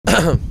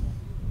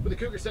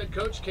Cougars head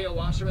coach Cale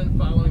Wassermann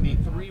following the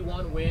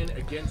 3-1 win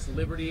against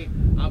Liberty.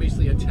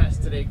 Obviously a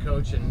test today,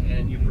 coach,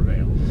 and you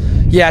prevailed.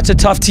 Yeah, it's a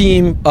tough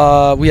team.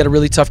 We had a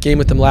really tough game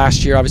with them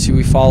last year. Obviously,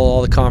 we follow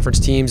all the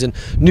conference teams and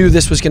knew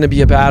this was going to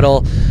be a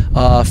battle.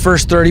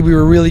 First 30, we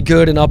were really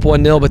good and up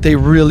 1-0, but they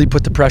really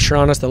put the pressure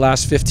on us the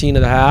last 15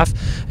 of the half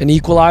and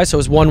equalized. So it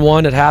was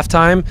 1-1 at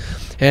halftime.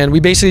 And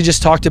we basically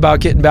just talked about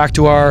getting back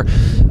to our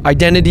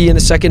identity in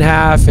the second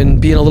half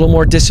and being a little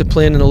more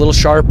disciplined and a little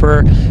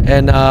sharper.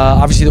 And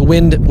obviously the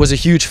wind was a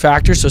huge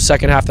factor, so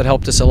second half that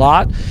helped us a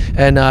lot.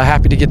 And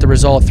happy to get the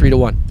result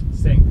 3-1.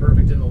 Staying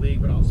perfect in the league,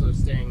 but also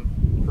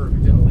staying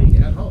perfect in the league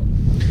at home.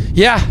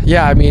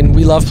 Yeah. I mean,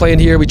 we love playing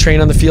here. We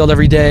train on the field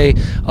every day.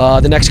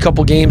 The next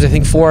couple games, I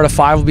think 4 out of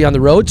 5 will be on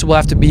the road, so we'll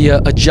have to be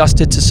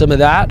adjusted to some of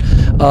that.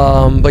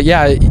 But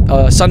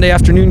yeah, Sunday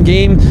afternoon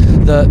game.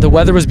 The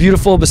weather was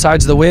beautiful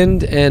besides the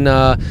wind, and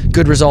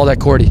good result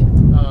at Cordy.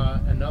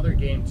 Another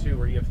game too,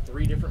 where you have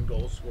 3 different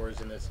goal scorers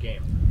in this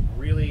game.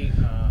 Really,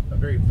 a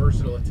very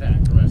versatile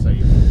attack from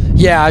SIU.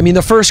 Yeah, I mean,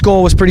 the first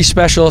goal was pretty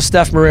special.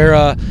 Steph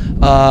Moreira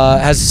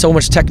has so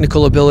much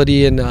technical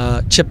ability and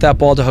chipped that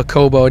ball to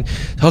Jacobo. And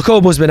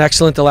Jacobo's been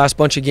excellent the last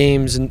bunch of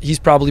games, and he's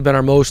probably been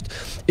our most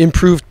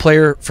improved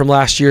player from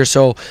last year.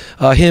 So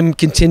him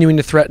continuing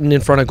to threaten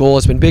in front of goal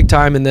has been big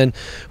time. And then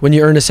when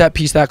you earn a set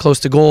piece that close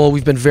to goal,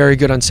 we've been very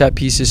good on set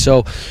pieces.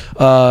 So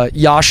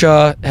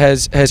Yasha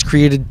has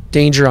created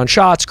danger on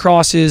shots,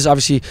 crosses.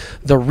 Obviously,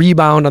 the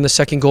rebound on the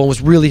second goal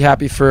was really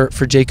happy for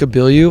Jacob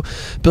Bilyeu.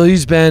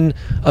 Bilyeu's been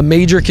a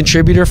major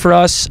contributor for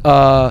us,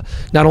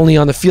 not only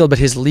on the field, but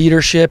his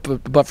leadership.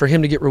 But for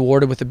him to get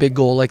rewarded with a big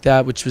goal like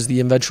that, which was the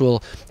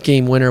eventual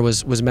game winner,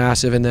 was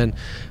massive. And then,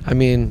 I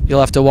mean, you'll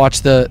have to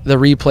watch the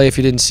replay if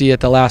you didn't see it.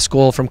 The last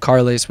goal from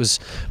Carles was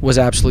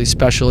absolutely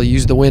special. He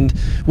used the wind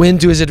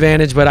to his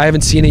advantage, but I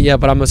haven't seen it yet,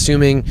 but I'm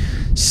assuming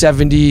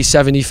 70,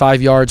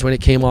 75 yards when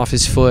it came off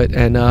his foot.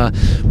 And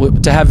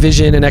to have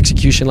vision and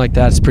execution like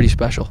that is pretty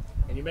special.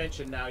 And you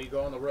mentioned now you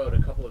go on the road,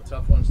 a couple of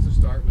tough ones to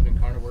start with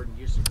Incarnate and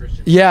Houston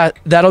Christian. Yeah,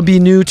 that'll be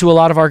new to a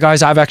lot of our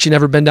guys. I've actually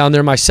never been down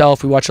there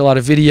myself. We watch a lot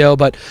of video,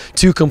 but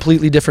 2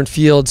 completely different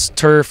fields,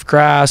 turf,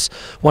 grass.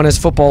 One has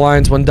football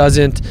lines, one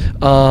doesn't.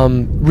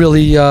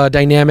 Really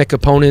dynamic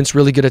opponents,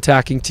 really good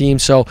attacking team.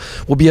 So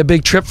will be a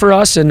big trip for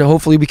us, and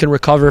hopefully we can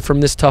recover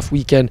from this tough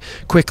weekend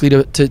quickly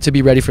to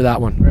be ready for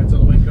that one. Congrats on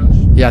the win,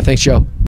 Coach. Yeah, thanks, Joe.